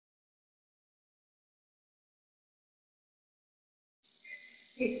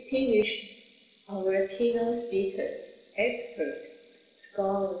distinguished our keynote speakers, experts,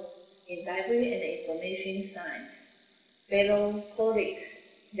 scholars in library and information science, fellow colleagues,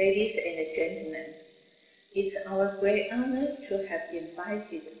 ladies and gentlemen. It's our great honor to have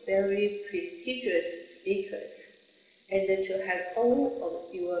invited very prestigious speakers and to have all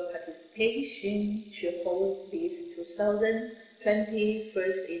of your participation to hold this 2020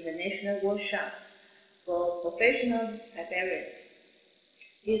 First International Workshop for Professional Librarians.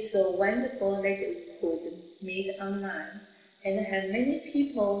 It's so wonderful that we could meet online and have many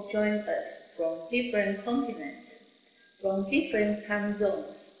people join us from different continents, from different time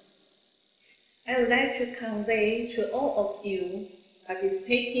zones. I would like to convey to all of you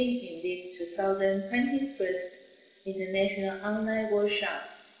participating in this 2021 International Online Workshop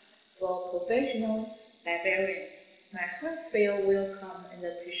for Professional Librarians my heartfelt welcome and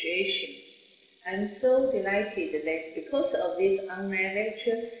appreciation. I'm so delighted that because of this online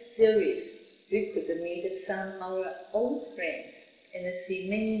lecture series, we could meet some of our old friends and see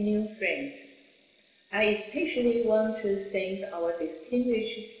many new friends. I especially want to thank our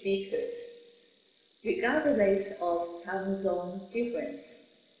distinguished speakers. Regardless of time zone difference,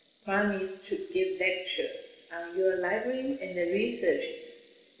 promise to give lecture on your library and researches,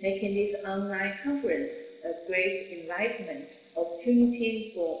 making this online conference a great enlightenment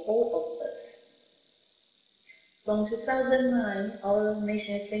opportunity for all of us. From 2009, our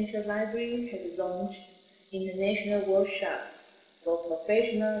National Central Library has launched International Workshop for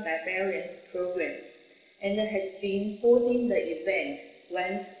Professional Librarians program and has been holding the event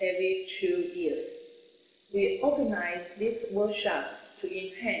once every 2 years. We organize this workshop to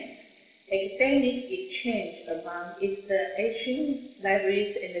enhance academic exchange among East Asian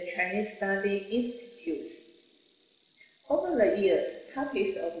libraries and Chinese study institutes. Over the years,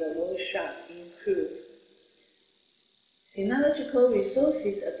 topics of the workshop include Sinological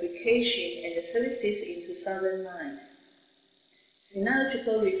Resources Application and Services in 2009,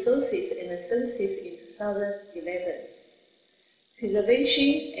 Sinological Resources and Services in 2011,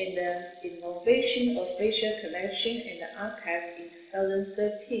 Preservation and Innovation of Spatial Collection and Archives in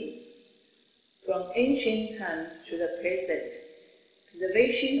 2013, From Ancient Time to the Present,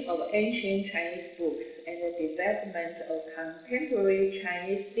 Preservation of Ancient Chinese Books and the Development of Contemporary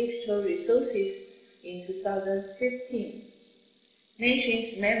Chinese Digital Resources in 2015,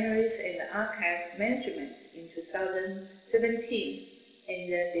 Nation's Memories and Archives Management in 2017,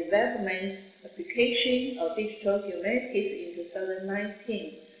 and the Development Application of Digital Humanities in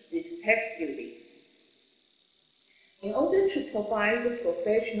 2019, respectively. In order to provide the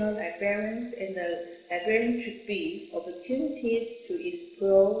professional librarians and the librarian-to-be opportunities to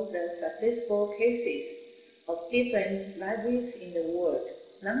explore the successful cases of different libraries in the world,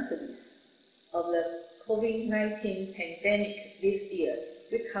 nonetheless, of the COVID-19 pandemic this year,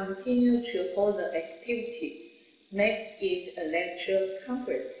 we continue to hold the activity, make it a lecture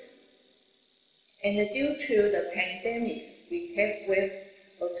conference. And due to the pandemic, we take web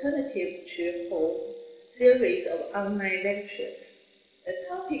alternative to hold series of online lectures. The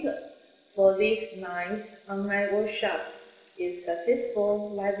topic for this ninth online workshop is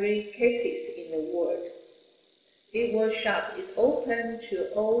Successful Library Cases in the World. This workshop is open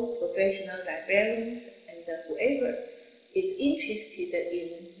to all professional librarians and whoever is interested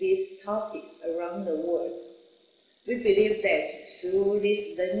in this topic around the world. We believe that through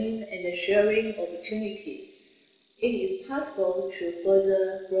this learning and sharing opportunity, it is possible to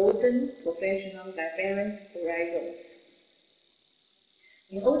further broaden professional librarians' horizons.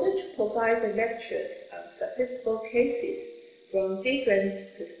 In order to provide the lectures on successful cases from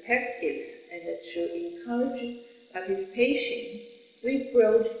different perspectives and to encourage participation, we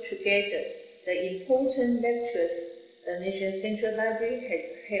brought together the important lectures the National Central Library has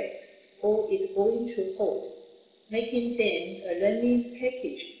held or is going to hold, making them a learning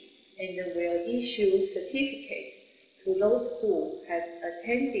package and will issue certificate to those who have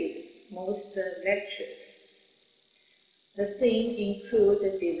attended most lectures. The theme includes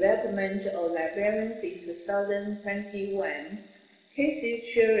the development of librarians in 2021, cases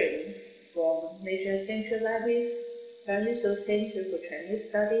sharing from National Central Libraries, Financial Center for Chinese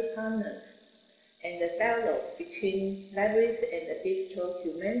Study Partners, and the dialogue between libraries and the digital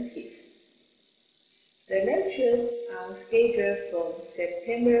humanities. The lectures are scheduled from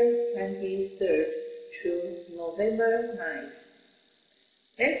September 23rd to November 9th.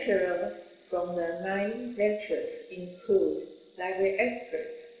 Lecturers from the 9 lectures include library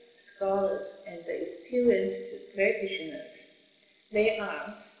experts, scholars, and experienced practitioners. They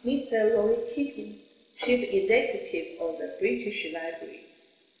are Mr. Roy Keating, Chief Executive of the British Library,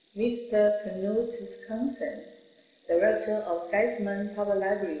 Mr. Knut Skansen, Director of Geisman Public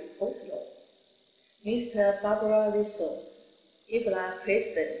Library, Oslo, Mr. Barbara Lissow, IFLA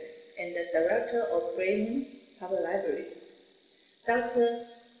President and Director of Bremen Public Library, Dr.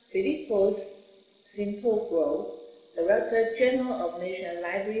 Philippos Sintoglu, Director General of National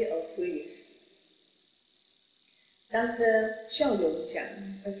Library of Greece, Dr. Xiaoyong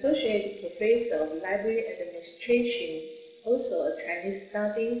Jiang, Associate Professor of Library Administration, also a Chinese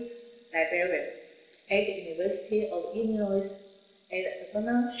Studies librarian at the University of Illinois at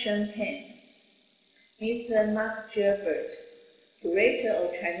Urbana-Champaign, Mr. Mark Gilbert, Curator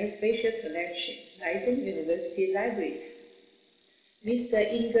of Chinese Spatial Collection, Leiden University Libraries, Mr.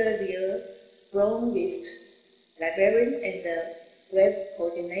 Inger Liu Bromwist, Librarian and Web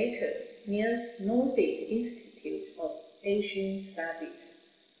Coordinator, NIRS Nordic Institute of Asian Studies,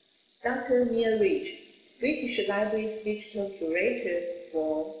 Dr. Neil Ridge, British Library's Digital Curator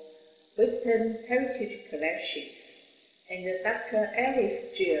for Western Heritage Collections, and Dr. Alice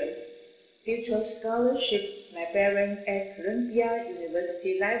Gill, Digital Scholarship Librarian at Columbia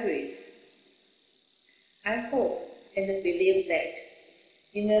University Libraries. I hope and believe that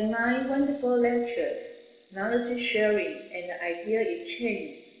in the 9 wonderful lectures, knowledge sharing and idea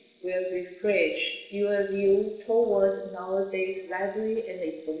exchange will refresh your view toward nowadays library and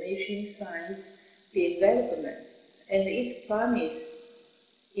information science development and its promise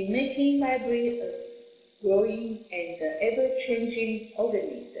in making library a growing and ever-changing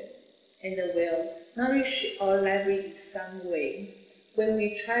organism, and will nourish our library in some way when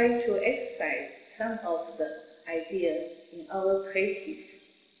we try to exercise some of the idea in our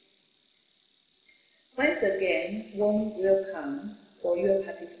practice. Once again, warm welcome for your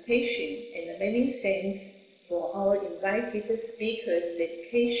participation and many thanks for our invited speakers'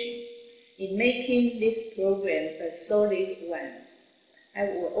 dedication in making this program a solid one. I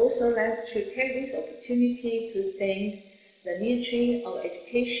would also like to take this opportunity to thank the Ministry of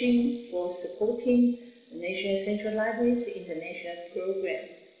Education for supporting the National Central Library's international program.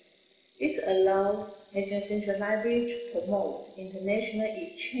 This allows National Central Library to promote international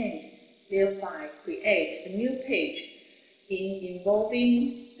exchange, thereby create a new page in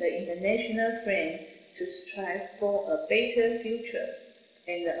involving the international friends to strive for a better future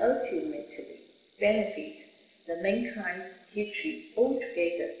and ultimately benefit the mankind history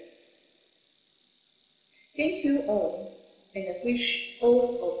altogether. Thank you all, and I wish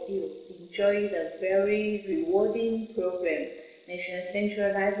all of you enjoy the very rewarding program National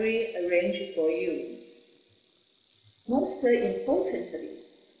Central Library arranged for you. Most importantly,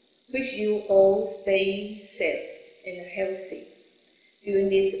 wish you all stay safe and healthy during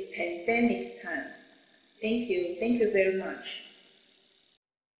this pandemic time. Thank you very much.